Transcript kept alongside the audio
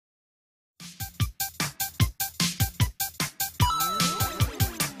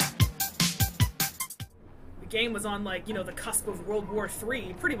game was on, like, you know, the cusp of World War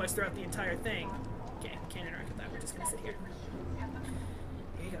III pretty much throughout the entire thing. Okay, can't interact with that. We're just gonna sit here.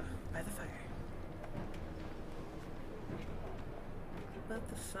 Here you go, by the fire. But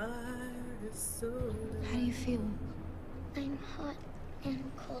the fire is so... How do you feel? I'm hot and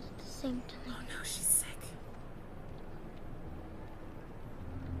cold at the same time. Oh no, she's sick.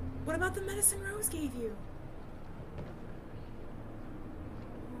 What about the medicine Rose gave you?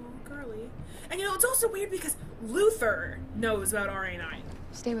 Oh, girly. And you know, it's also weird because Luther knows about RA9.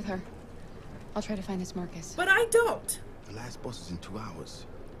 Stay with her. I'll try to find this Marcus. But I don't. The last bus is in 2 hours.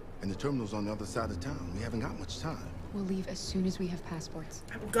 And the terminal's on the other side of town. We haven't got much time. We'll leave as soon as we have passports.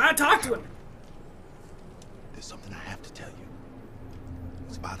 I've gotta talk to him. There's something I have to tell you.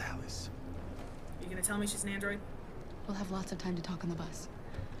 It's about Alice. You gonna tell me she's an android? We'll have lots of time to talk on the bus.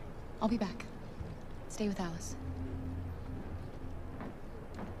 I'll be back. Stay with Alice.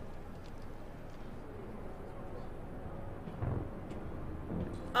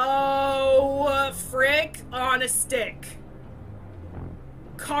 Oh, frick on a stick.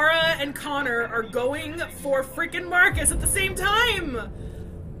 Kara and Connor are going for frickin' Marcus at the same time.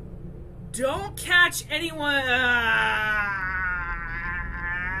 Don't catch anyone.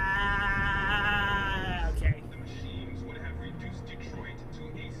 Okay. The machines would have reduced Detroit to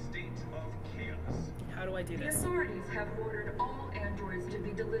a state of chaos. How do I do The this? authorities have ordered all androids to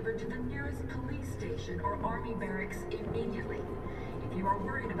be delivered to the nearest police station or army barracks immediately. If you are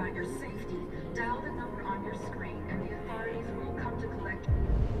worried about your safety, dial the number on your screen and the authorities will come to collect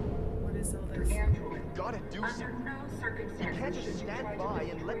What is all your this? android. Gotta do Under something. no circumstances You can't just should you stand try to by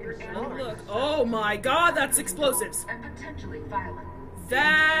and let destroy this your Oh, Sorry. look. androids. Oh my god, that's explosives. And potentially violent.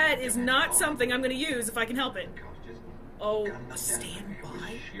 That is not something I'm gonna use if I can help it. Oh, stand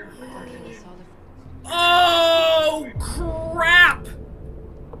by? Oh, crap!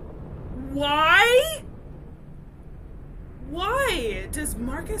 Why? Why? Does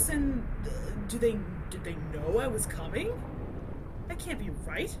Marcus and... did they know I was coming? That can't be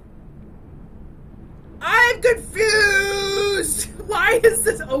right. I'm confused! Why is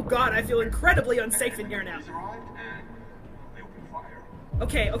this... Oh god, I feel incredibly unsafe in here now.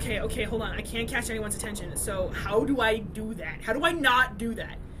 Okay, hold on. I can't catch anyone's attention. So how do I do that? How do I not do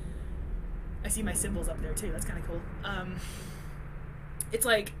that? I see my symbols up there too. That's kind of cool. It's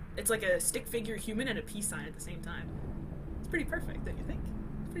like a stick figure human and a peace sign at the same time. It's pretty perfect, don't you think?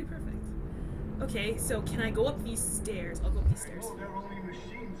 It's pretty perfect. Okay, so can I go up these stairs? I'll go up these stairs. They're only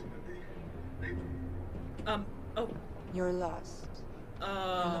machines, but they Oh. You're lost.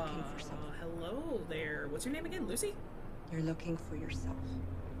 looking for something. Hello there. What's your name again? Lucy? You're looking for yourself.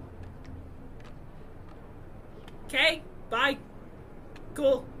 Okay, bye.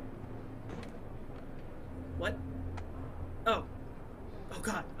 Cool. What? Oh. Oh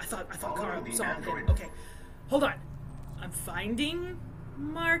god, I thought Kara saw him. Okay. Hold on. I'm finding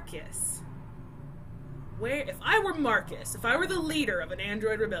Marcus. Where, if I were Marcus, if I were the leader of an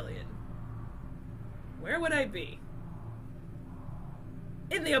android rebellion, where would I be?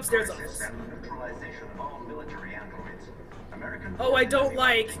 In the upstairs office. Oh, I don't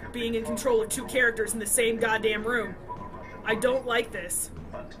like being in control of two characters in the same goddamn room. I don't like this.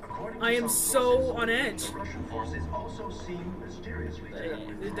 I am so on edge.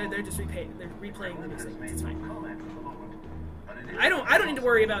 They're just replaying the music. It's fine. I don't need to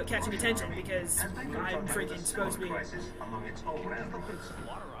worry about catching attention because I'm freaking supposed to be.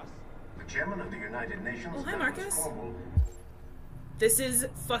 Oh, hi, Marcus. This is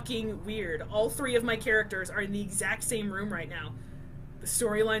fucking weird. All three of my characters are in the exact same room right now. The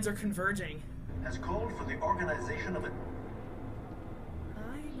storylines are converging. Has called for the organization of a...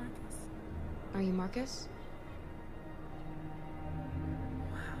 Hi, Marcus. Are you Marcus?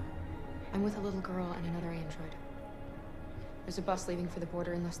 Wow. I'm with a little girl and another android. There's a bus leaving for the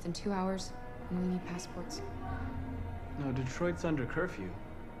border in less than 2 hours, and we need passports. No, Detroit's under curfew.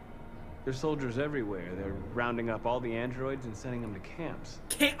 There's soldiers everywhere. They're rounding up all the androids and sending them to camps.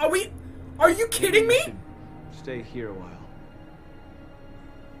 Are you kidding me? Should stay here a while.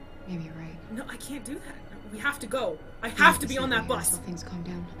 Maybe you're right. No, I can't do that. We have to go. I have to be on that bus. Until things calm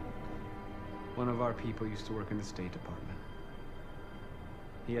down. One of our people used to work in the State Department.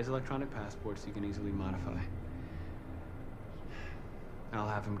 He has electronic passports he can easily modify. I'll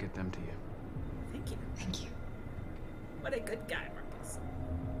have him get them to you. Thank you. Thank you. What a good guy, Marcus.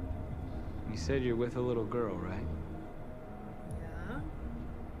 You said you're with a little girl, right? Yeah?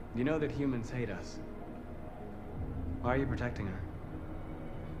 You know that humans hate us. Why are you protecting her?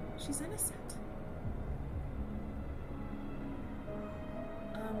 She's innocent.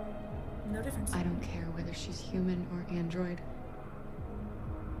 No difference. I don't care whether she's human or android.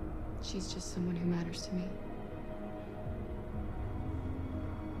 She's just someone who matters to me.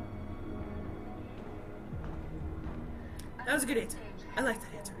 That was a good answer. I like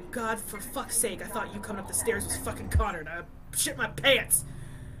that answer. God, for fuck's sake, I thought you coming up the stairs was fucking Connor, and I shit my pants.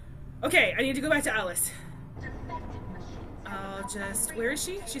 Okay, I need to go back to Alice. I'll just... Where is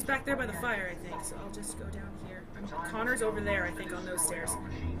she? She's back there by the fire, I think, so I'll just go down here. Connor's over there, I think, on those stairs.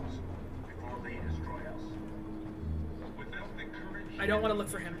 I don't want to look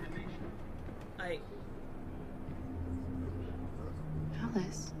for him.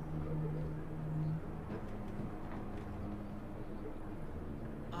 Alice.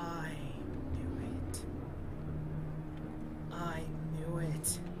 I knew it. I knew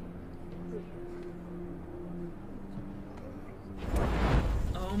it.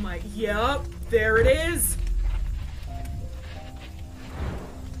 Oh my... Yup, there it is!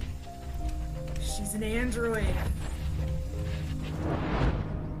 She's an android.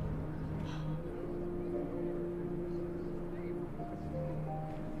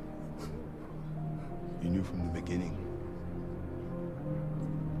 You knew from the beginning.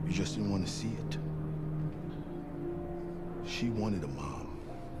 You just didn't want to see it. She wanted a mom,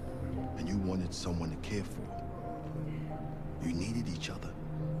 and you wanted someone to care for. You needed each other.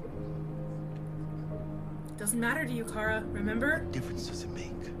 Doesn't matter to you, Kara, remember? What difference does it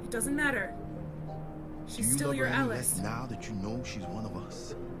make? It doesn't matter. She's Do you still love your her any Alice. less now that you know she's one of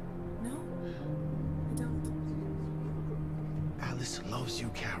us? No, I don't. Alice loves you,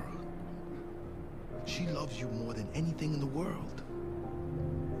 Kara. She loves you more than anything in the world.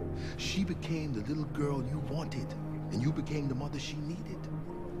 She became the little girl you wanted, and you became the mother she needed.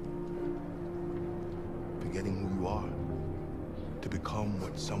 Forgetting who you are to become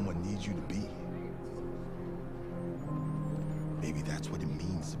what someone needs you to be. Maybe that's what it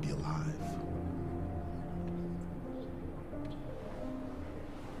means to be alive.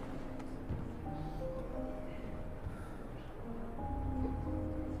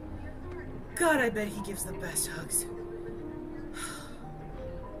 God, I bet he gives the best hugs.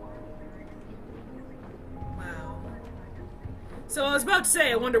 Wow. So I was about to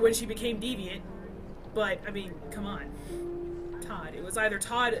say, I wonder when she became deviant. But, I mean, come on. Todd. It was either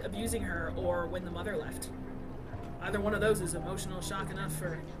Todd abusing her or when the mother left. Either one of those is emotional shock enough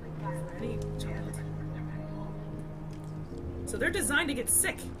for any child. So they're designed to get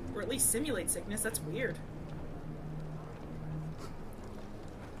sick, or at least simulate sickness. That's weird.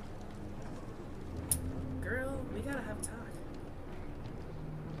 Girl, we gotta have a talk.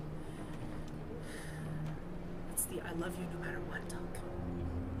 That's the I love you no matter what talk.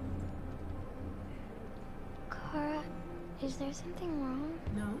 Kara, is there something wrong?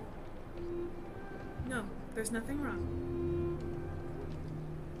 No. No, there's nothing wrong.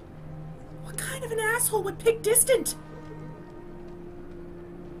 What kind of an asshole would pick distant?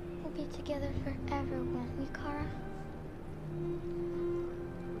 We'll be together forever, won't we, Kara?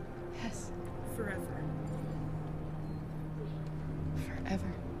 Yes. Forever.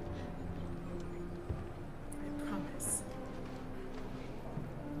 Forever. I promise.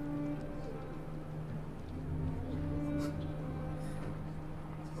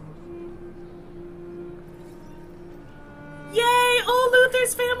 Yay! Oh,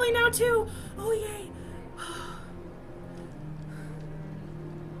 Luther's family now too! Oh, yay!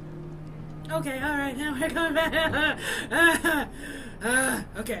 Okay, alright, now we're coming back.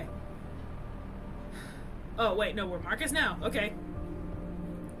 Okay. Oh, wait, no, we're Marcus now. Okay.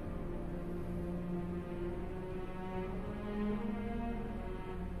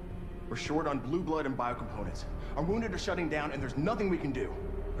 We're short on blue blood and biocomponents. Our wounded are shutting down, and there's nothing we can do.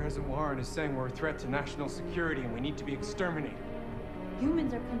 President Warren is saying we're a threat to national security and we need to be exterminated.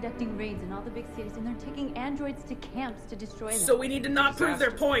 Humans are conducting raids in all the big cities, and they're taking androids to camps to destroy them. So we need to not prove their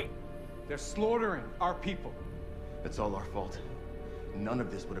point. They're slaughtering our people. It's all our fault. None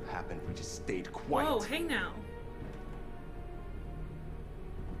of this would have happened if we just stayed quiet. Whoa, hey now.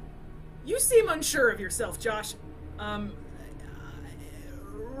 You seem unsure of yourself, Josh.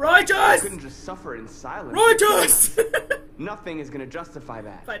 Righteous! I couldn't just suffer in silence. Righteous! Nothing is gonna justify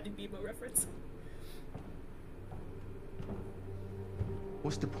that. Finding Bebo reference.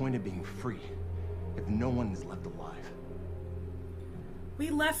 What's the point of being free if no one is left alive? We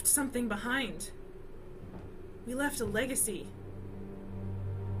left something behind. We left a legacy.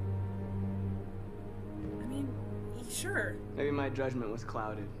 I mean, sure. Maybe my judgment was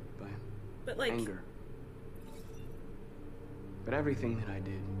clouded by like, anger. But everything that I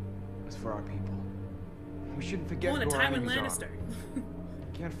did was for our people. We shouldn't forget Pulling who a our Tywin enemies Lannister. are.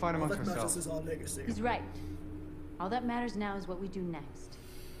 Can't fight amongst ourselves. Is all legacy. He's right. All that matters now is what we do next.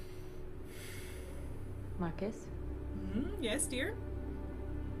 Marcus? Yes, dear?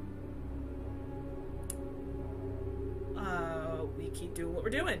 We keep doing what we're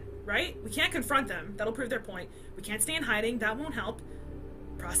doing. right? We can't confront them. That'll prove their point. We can't stay in hiding. That won't help.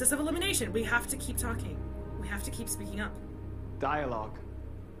 Process of elimination. We have to keep talking. We have to keep speaking up. Dialogue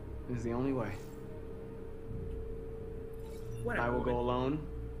is the only way. Whatever. I will go alone.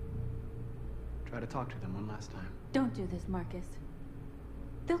 Try to talk to them one last time. Don't do this, Marcus.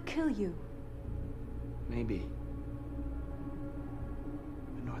 They'll kill you. Maybe.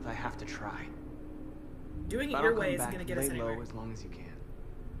 But North, I have to try. Doing it But your I'll way come isn't back, going to get us lay anywhere. low as long as you can.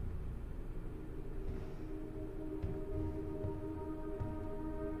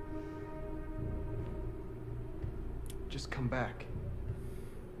 Just come back.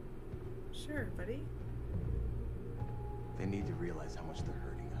 Sure, buddy. They need to realize how much they're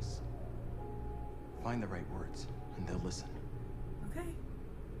hurting us. Find the right words, and they'll listen. Okay.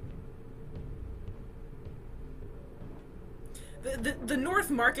 The North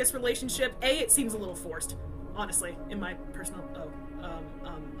Marcus relationship, it seems a little forced, honestly, in my personal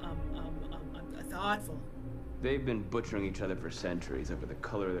thoughtful. They've been butchering each other for centuries over the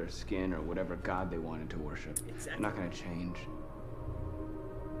color of their skin or whatever god they wanted to worship. Exactly. They're not gonna change.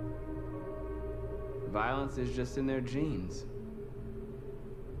 Violence is just in their genes.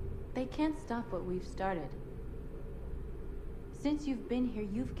 They can't stop what we've started. Since you've been here,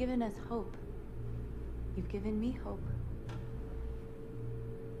 you've given us hope. You've given me hope.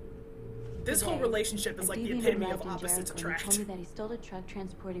 This whole relationship is like the Deviant epitome arrived of in opposites Jericho and attract. He told me that he stole a truck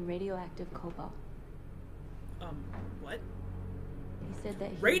transporting radioactive cobalt. What? He said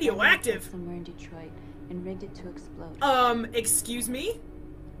that he Radioactive? found it somewhere in Detroit and rigged it to explode. Excuse me?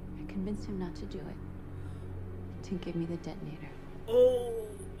 I convinced him not to do it. To give me the detonator. Oh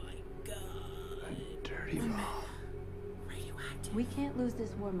my god. Dirty mom. Radioactive. We can't lose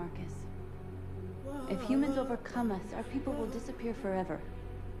this war, Marcus. Whoa. If humans overcome us, our people will disappear forever.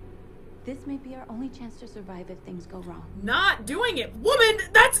 This may be our only chance to survive if things go wrong. Not doing it. Woman,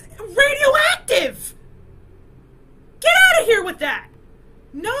 that's radioactive! Get out of here with that!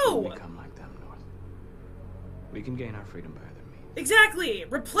 No! We become like them, North. We can gain our freedom by other means. Exactly!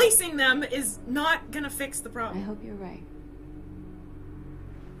 Replacing them is not gonna fix the problem. I hope you're right.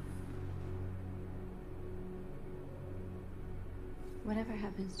 Whatever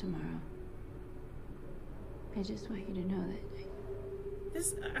happens tomorrow, I just want you to know that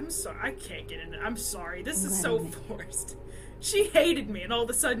I'm sorry, I can't get into it. I'm sorry, this I'm is glad so I met you. forced. She hated me, and all of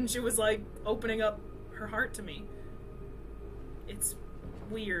a sudden she was like opening up her heart to me. It's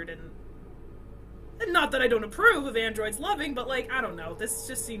weird, and not that I don't approve of androids loving, but like, I don't know. This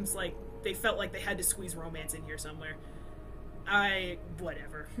just seems like they felt like they had to squeeze romance in here somewhere.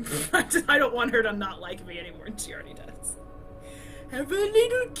 Whatever. I don't want her to not like me anymore, and she already does. Have a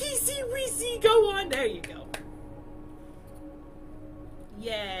little kissy-weesy, go on. There you go.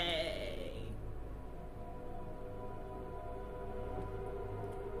 Yay.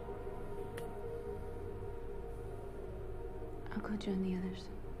 I'll go join the others.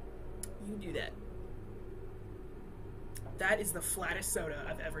 You do that. That is the flattest soda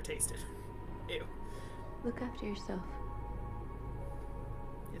I've ever tasted. Ew. Look after yourself.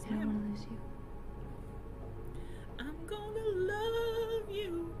 Yes, I don't ma'am. want to lose you. I'm gonna love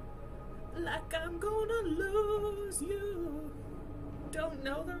you like I'm gonna lose you. Don't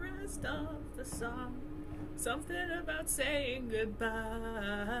know the rest of the song. Something about saying goodbye.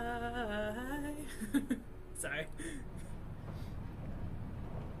 Sorry.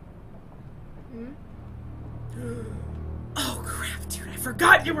 Oh crap, dude, I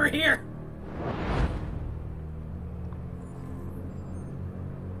forgot you were here!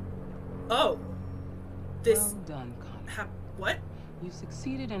 Oh. This... Well done, Connor. What? You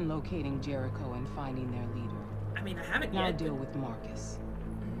succeeded in locating Jericho and finding their leader. I mean, I haven't Now yet. deal with Marcus.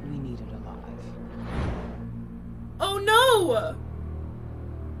 We need it alive. Oh no!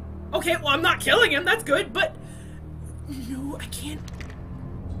 Okay, well, I'm not killing him, that's good, but... No, I can't...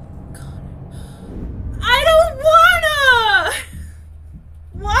 I don't wanna!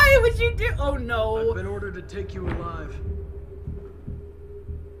 Why would you do... Oh no. I've been ordered to take you alive.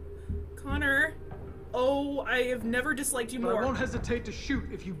 Connor. Oh, I have never disliked you But more. I won't hesitate to shoot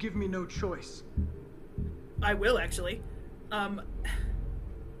if you give me no choice. I will, actually.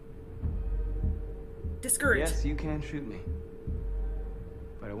 Discouraged. Yes, you can shoot me.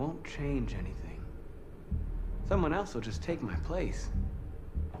 But it won't change anything. Someone else will just take my place.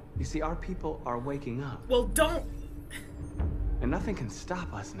 You see, our people are waking up. Well, don't... And nothing can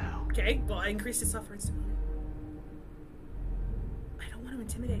stop us now. Okay, well, I increased his software instantly. I don't want to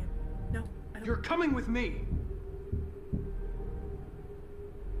intimidate him. No, I don't. You're coming with me.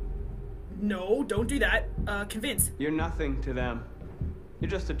 No, don't do that. Convince. You're nothing to them.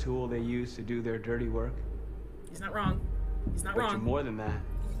 You're just a tool they use to do their dirty work. He's not wrong. He's not But wrong. you're more than that.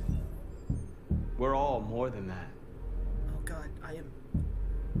 We're all more than that. Oh God, I am...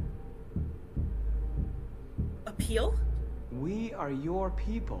 Appeal? We are your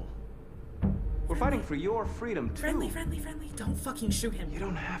people. We're fighting for your freedom, too. Friendly. Don't fucking shoot him. You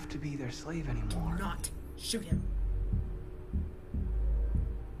don't have to be their slave anymore. Do not shoot him.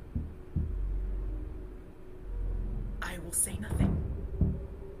 I will say nothing.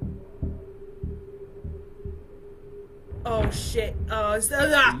 Oh shit.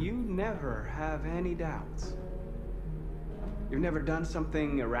 You never have any doubts. You've never done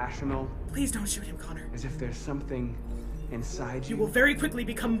something irrational. Please don't shoot him, Connor. As if there's something inside you. You will very quickly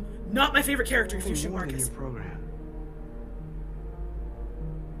become not my favorite character if you shoot Marcus. Your program.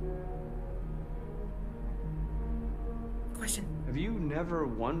 Question. Have you never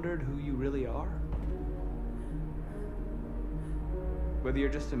wondered who you really are? Whether you're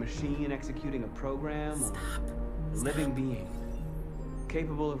just a machine executing a program or a living being,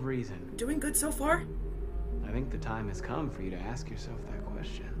 capable of reason. Doing good so far? I think the time has come for you to ask yourself that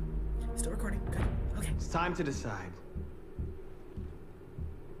question. Still recording. Good. Okay. It's time to decide.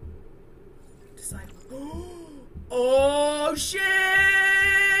 Decide. Oh shit!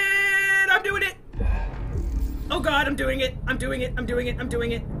 I'm doing it! Oh God, I'm doing it. I'm doing it. I'm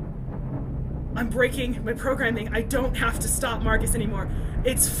breaking my programming. I don't have to stop Marcus anymore.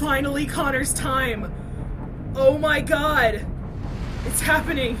 It's finally Connor's time. Oh my God. It's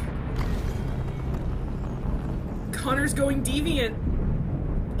happening. Connor's going deviant.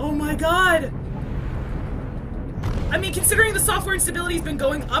 Oh my God. I mean, considering the software instability has been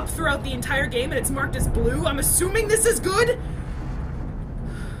going up throughout the entire game and it's marked as blue, I'm assuming this is good? There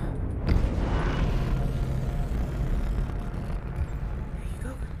you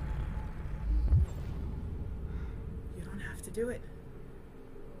go. You don't have to do it.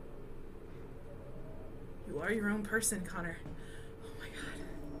 You are your own person, Connor. Oh my God.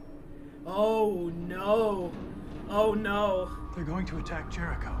 Oh no. Oh no. They're going to attack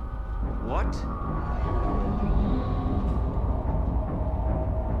Jericho. What?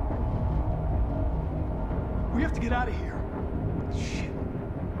 We have to get out of here. Shit.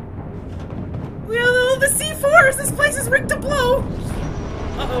 Well, the C4s! This place is rigged to blow!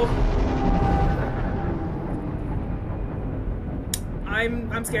 Uh-oh.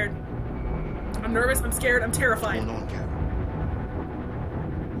 I'm scared. I'm nervous, I'm scared, I'm terrified. What's going on, Carol?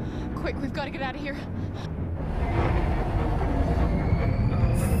 Quick, we've got to get out of here.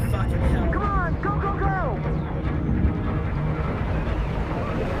 Fucking hell. Come on, go!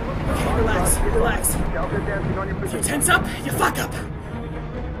 Okay, relax. If you tense up, you fuck up.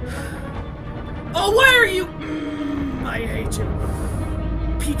 Oh, why are you... I hate you.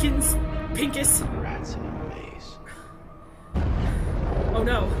 Pinkus. Rats in a maze. Oh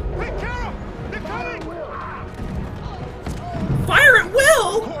no. Hey, Carol! They're coming! Fire at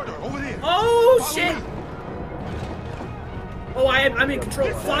will? Corridor, over there. Oh, Follow shit. me. Oh, I'm in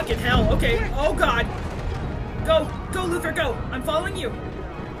control. Fucking hell. Okay. Oh, God. Go, Luther, go. I'm following you.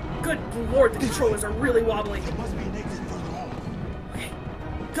 Good lord, the controllers are really wobbly. There must be an exit further on. Okay.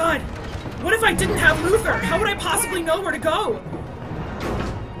 God, what if I didn't have Luther? How would I possibly know where to go?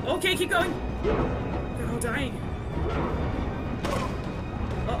 Okay, keep going. They're all dying.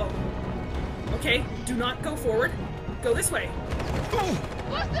 Uh-oh. Okay, do not go forward. Go this way.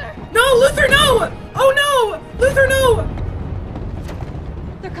 Luther! No, Luther, no! Oh, no! Luther, no!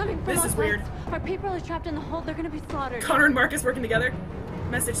 They're coming from This us. is weird. Our people are trapped in the hold. They're gonna be slaughtered. Connor and Marcus working together.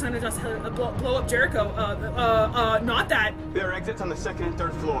 Message sent to us, blow up Jericho. Not that. There are exits on the 2nd and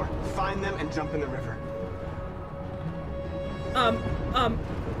 3rd floor. Find them and jump in the river.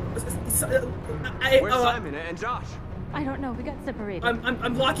 Where's Simon and Josh? I don't know. We got separated.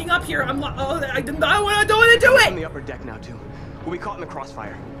 I'm locking up here. I don't want to do On it. the upper deck now, too. We'll be caught in the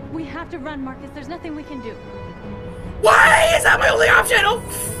crossfire. We have to run, Marcus. There's nothing we can do. Why is that my only option? Oh,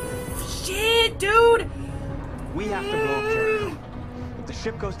 shit, dude. We have to blow up Jericho. If the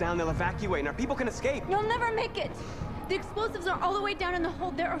ship goes down, they'll evacuate and our people can escape. You'll never make it. The explosives are all the way down in the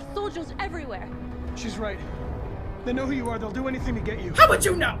hold. There are soldiers everywhere. She's right. They know who you are. They'll do anything to get you. How would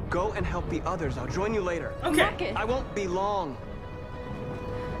you know? Go and help the others. I'll join you later. Okay. Marcus. I won't be long.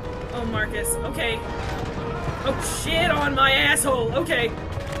 Oh, Marcus. Okay. Oh, shit on my asshole. Okay.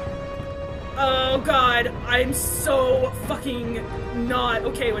 Oh, God. I'm so fucking not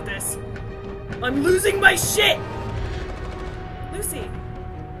okay with this. I'm losing my shit. Lucy.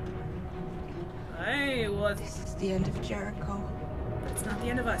 Hey, what? This is the end of Jericho. It's not the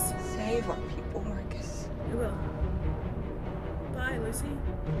end of us. Save our people, Marcus. We will. Bye, Lucy.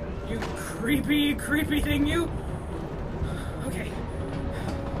 You creepy thing, you. Okay.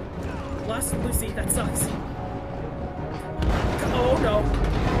 Lost Lucy. That sucks. Oh, no.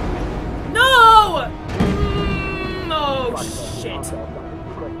 No! No! Oh, shit.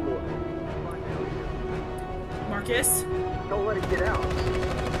 Marcus? Don't let it get out.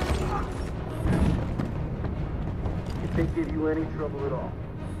 If they give you any trouble at all.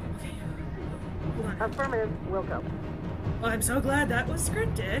 Okay. Hold on. Affirmative. Welcome. Well, I'm so glad that was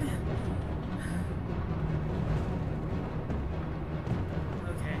scripted.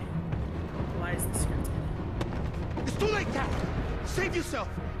 Okay. Why is this scripted? It's too late, Cal. Save yourself.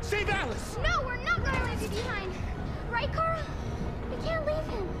 Save Alice. No, we're not gonna leave you behind. Right, Kara? We can't leave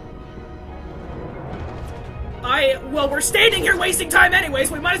him. Well, we're standing here wasting time anyways.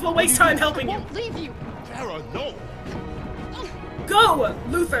 We might as well waste time helping you. I won't leave you. Kara, no. Go,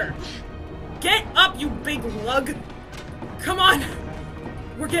 Luther. Get up, you big lug. Come on.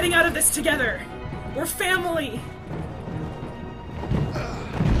 We're getting out of this together. We're family.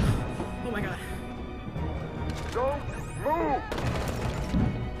 Oh my god. Don't move.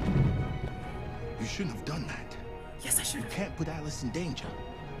 You shouldn't have done that. Yes, I should You have. can't put Alice in danger.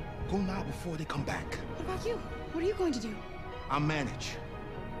 Go now before they come back. What about you? What are you going to do? I'll manage.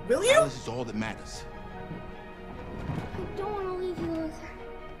 Will you? Alice is all that matters. I don't want to leave you, Luther.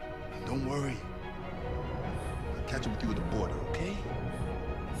 Don't worry. I'll catch up with you at the border, okay?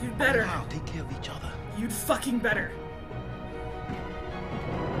 You'd better. Now, take care of each other. You'd fucking better.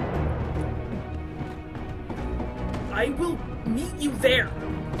 I will meet you there.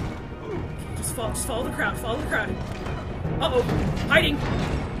 Just follow the crowd. Follow the crowd. Uh-oh. Hiding.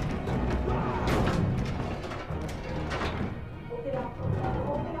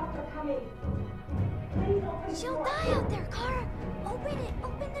 She'll die out there, Kara. Open it.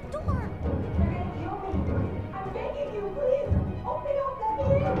 Open the door. I'm begging you, please. Open up that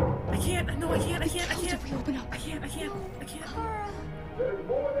door. I can't. No, I can't. If we open up. I can't. Kara. There's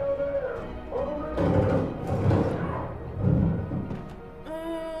more down there.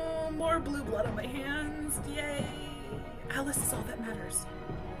 Oh, more blue blood on my hands. Yay. Alice is all that matters.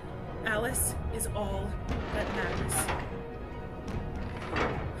 Alice is all that matters.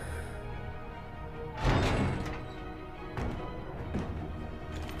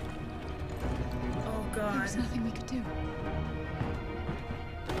 Oh god. There was nothing we could do.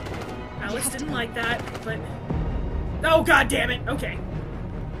 Alice didn't like that, but... Oh god damn it! Okay.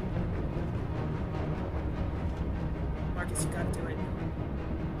 Marcus, you gotta do it.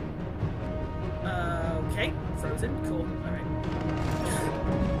 Okay. Frozen. Cool. Alright.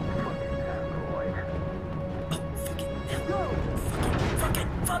 Oh, fucking hell.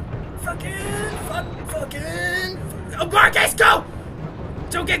 Fucking. Oh, Marcus, go!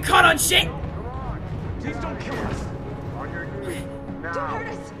 Don't get caught on shit! Please don't kill us. On your knees. Now. Don't hurt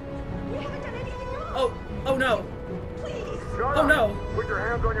us. We haven't done anything wrong. Oh no. Please. Shut Oh up. no. Put your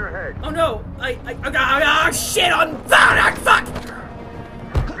hands on your head. Oh no. I got shit on. Fuck!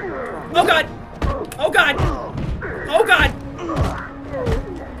 Oh god. Oh god. Oh god.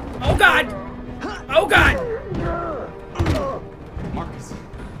 Oh god. Oh god. Marcus,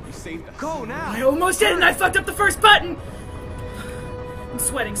 you saved us. Go now. I almost did, and I fucked up the first button. I'm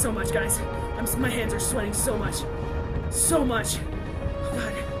sweating so much, guys. My hands are sweating so much. So much. Oh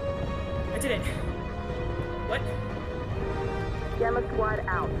god. I did it. What? Gamma squad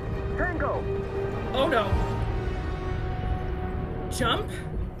out. Tango. Oh no. Jump.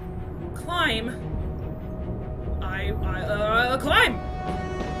 Climb. Climb.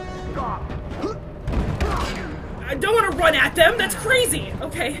 Stop. I don't want to run at them. That's crazy.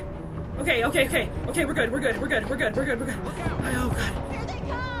 Okay. Okay, we're good. Oh god. Here they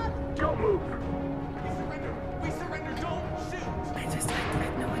come. Don't move. We surrender. Don't shoot. I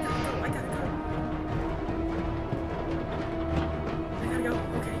gotta go.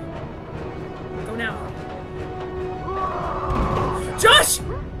 Okay. Go now. Josh!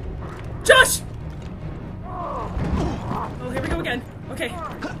 Oh, here we go again. Okay.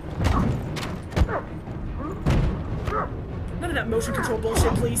 None of that motion control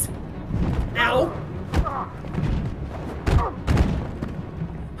bullshit, please. Ow.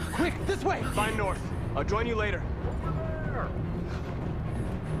 Quick, this way. Find North. I'll join you later.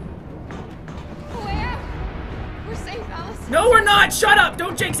 Where? We're safe, Alice. No, we're not! Shut up!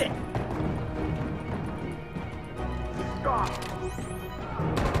 Don't jinx it! Stop.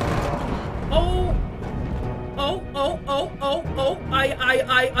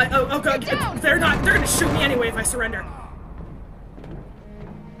 Oh god, they're gonna shoot me anyway if I surrender.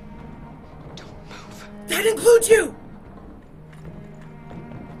 Don't move. That includes you!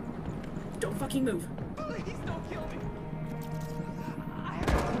 Don't fucking move. Please don't kill me.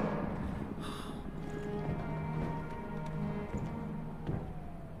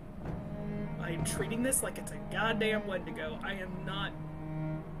 I am treating this like it's a goddamn Wendigo. I am not.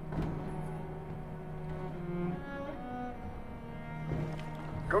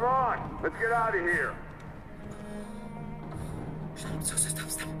 Come on, let's get out of here.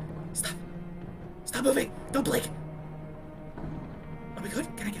 Stop. Stop moving. Don't blink. Are we good?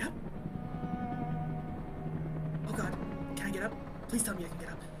 Can I get up? Oh god. Can I get up? Please tell me I can get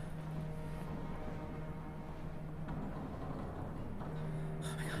up.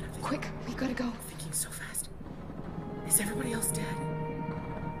 Oh my god. Quick, we gotta go. I'm thinking so fast. Is everybody else dead?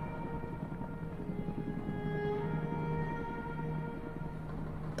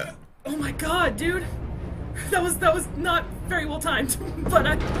 Oh my god, dude! That was not very well timed, but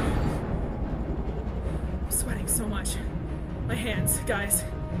I'm sweating so much. My hands, guys.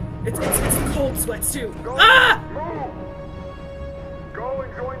 It's the cold sweats too. Go, ah! Move! Go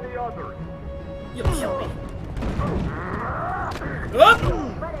and join the others. You'll kill me.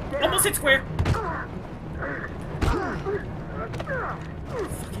 Oh! Almost hit square. Fucking hell.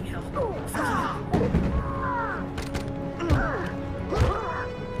 Fucking hell. Oh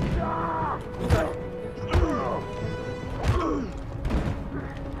god.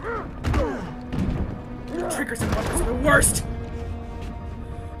 Triggers and bumpers are the worst!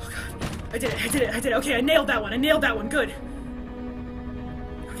 Oh god. I did it. Okay, I nailed that one. Good.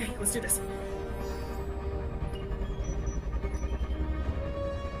 Okay, let's do this.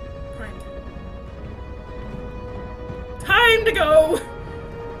 Primed. Time to go!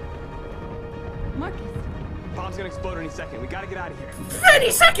 Marcus. Bomb's gonna explode any second. We gotta get out of here. Any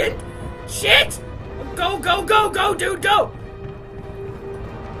second! Shit! Go, dude, go!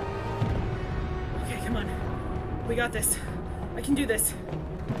 Okay, come on. We got this. I can do this.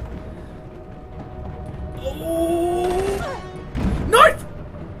 Oh! North!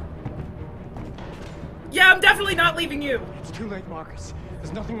 Yeah, I'm definitely not leaving you. It's too late, Marcus.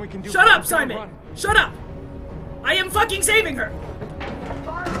 There's nothing we can do. Shut up, Simon! Shut up! I am fucking saving her!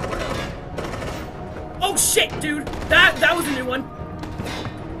 Oh shit, dude! That was a new one.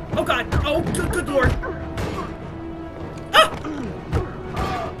 Oh god. Oh, good lord. Ah!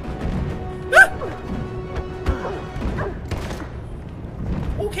 Ah!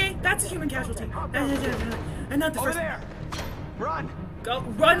 Okay, that's a human casualty. And not the Over first there! Run! Go,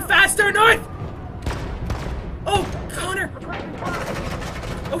 run faster, North! Oh, Connor!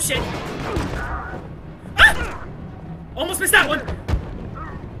 Oh shit. Ah! Almost missed that one.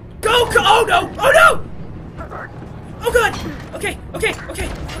 Go! Oh no! Oh no! Oh god! Okay.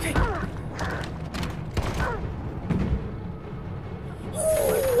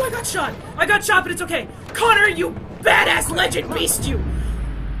 Ooh, I got shot, but it's okay. Connor, you badass legend beast, you!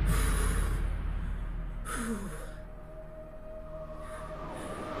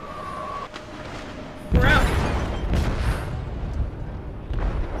 We're out.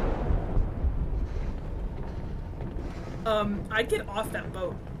 I'd get off that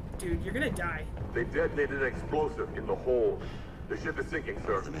boat. Dude, you're gonna die. They detonated an explosive in the hold. The ship is sinking,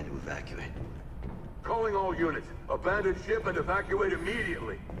 sir. The men to evacuate. Calling all units. Abandon ship and evacuate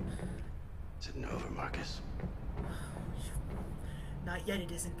immediately. Is it over, Marcus? Not yet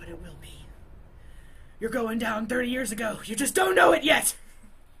it isn't, but it will be. You're going down 30 years ago. You just don't know it yet!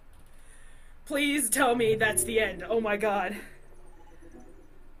 Please tell me that's the end. Oh my god.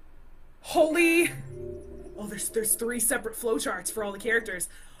 Holy... Oh, there's 3 separate flowcharts for all the characters.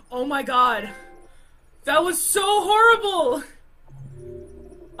 Oh my god. That was so horrible!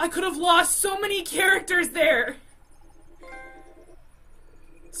 I could have lost so many characters there!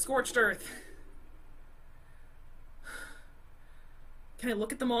 Scorched Earth. Can I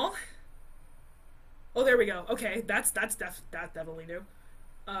look at them all? Oh, there we go. Okay, that's definitely new.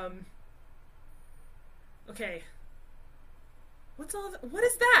 Okay. What's all that? What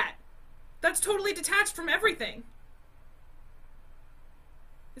is that? That's totally detached from everything.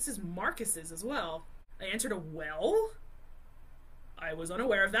 This is Marcus's as well. I answered a well? I was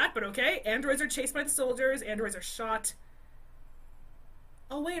unaware of that, but okay. Androids are chased by the soldiers. Androids are shot.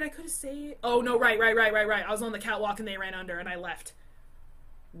 Oh, wait, I could have saved... Oh, no, right. I was on the catwalk and they ran under and I left.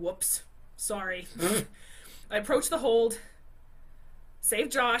 Whoops. Sorry. I approach the hold.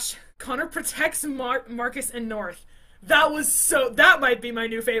 Save Josh. Connor protects Marcus and North. That might be my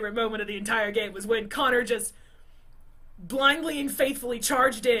new favorite moment of the entire game, was when Connor just blindly and faithfully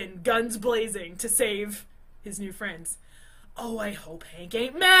charged in, guns blazing, to save his new friends. Oh, I hope Hank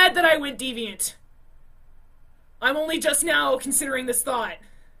ain't mad that I went deviant. I'm only just now considering this thought.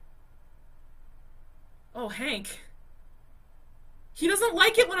 Oh, Hank. He doesn't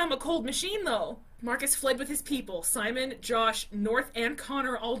like it when I'm a cold machine, though. Marcus fled with his people. Simon, Josh, North, and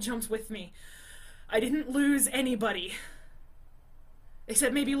Connor all jumped with me. I didn't lose anybody.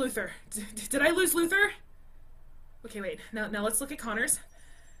 Except maybe Luther. Did I lose Luther? Okay, wait. Now let's look at Connor's.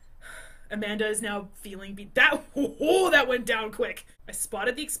 Amanda is now feeling beat. That went down quick. I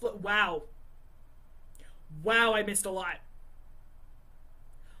spotted the wow. Wow, I missed a lot.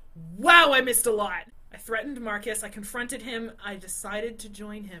 Wow, I missed a lot. I threatened Marcus. I confronted him. I decided to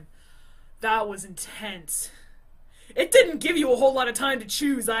join him. That was intense. It didn't give you a whole lot of time to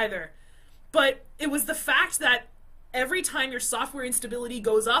choose either. But it was the fact that every time your software instability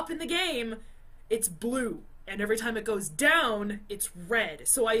goes up in the game, it's blue. And every time it goes down, it's red.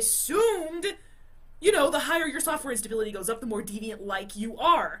 So I assumed, you know, the higher your software instability goes up, the more deviant-like you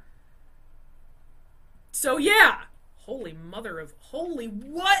are. So yeah. Holy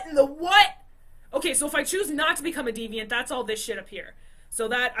what in the what? Okay, so if I choose not to become a deviant, that's all this shit up here. So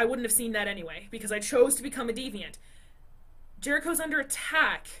that, I wouldn't have seen that anyway, because I chose to become a deviant. Jericho's under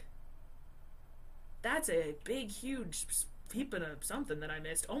attack. That's a big, huge heaping of something that I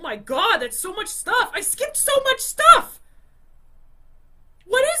missed. Oh my god, that's so much stuff! I skipped so much stuff!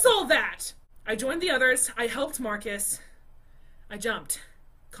 What is all that? I joined the others. I helped Marcus. I jumped.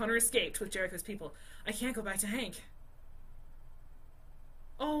 Connor escaped with Jericho's people. I can't go back to Hank.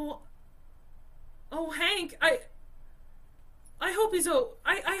 Oh, Hank, I hope he's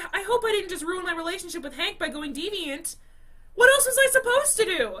I hope I didn't just ruin my relationship with Hank by going deviant. What else was I supposed to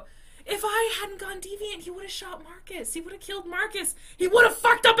do? If I hadn't gone deviant, he would have shot Marcus. He would have killed Marcus. He would have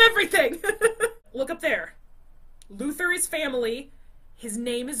fucked up everything. Look up there. Luther is family. His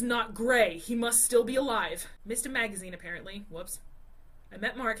name is not Gray. He must still be alive. Missed a magazine, apparently. Whoops. I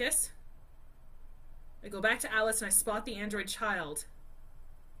met Marcus. I go back to Alice and I spot the android child.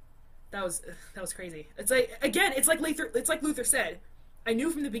 That was crazy. It's like, again, it's like Luther said. I knew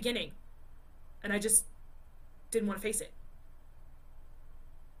from the beginning. And I just didn't want to face it.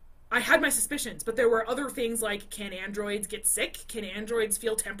 I had my suspicions, but there were other things like, can androids get sick? Can androids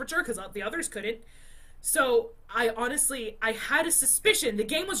feel temperature? Because the others couldn't. So, I had a suspicion. The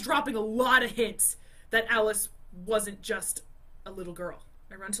game was dropping a lot of hints that Alice wasn't just a little girl.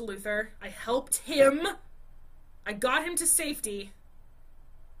 I run to Luther. I helped him. I got him to safety.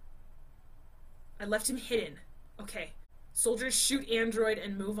 I left him hidden. Okay. Soldiers shoot android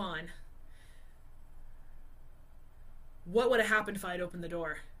and move on. What would have happened if I had opened the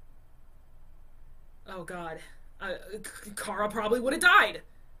door? Oh god. Kara probably would have died.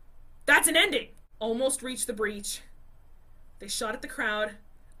 That's an ending. Almost reached the breach. They shot at the crowd.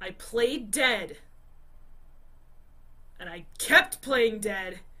 I played dead. And I kept playing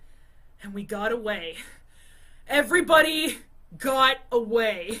dead. And we got away. Everybody got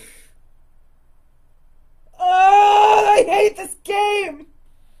away. Oh, I hate this game!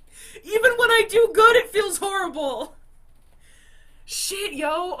 Even when I do good, it feels horrible. Shit,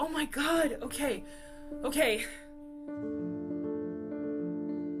 yo. Oh my god. Okay. Okay.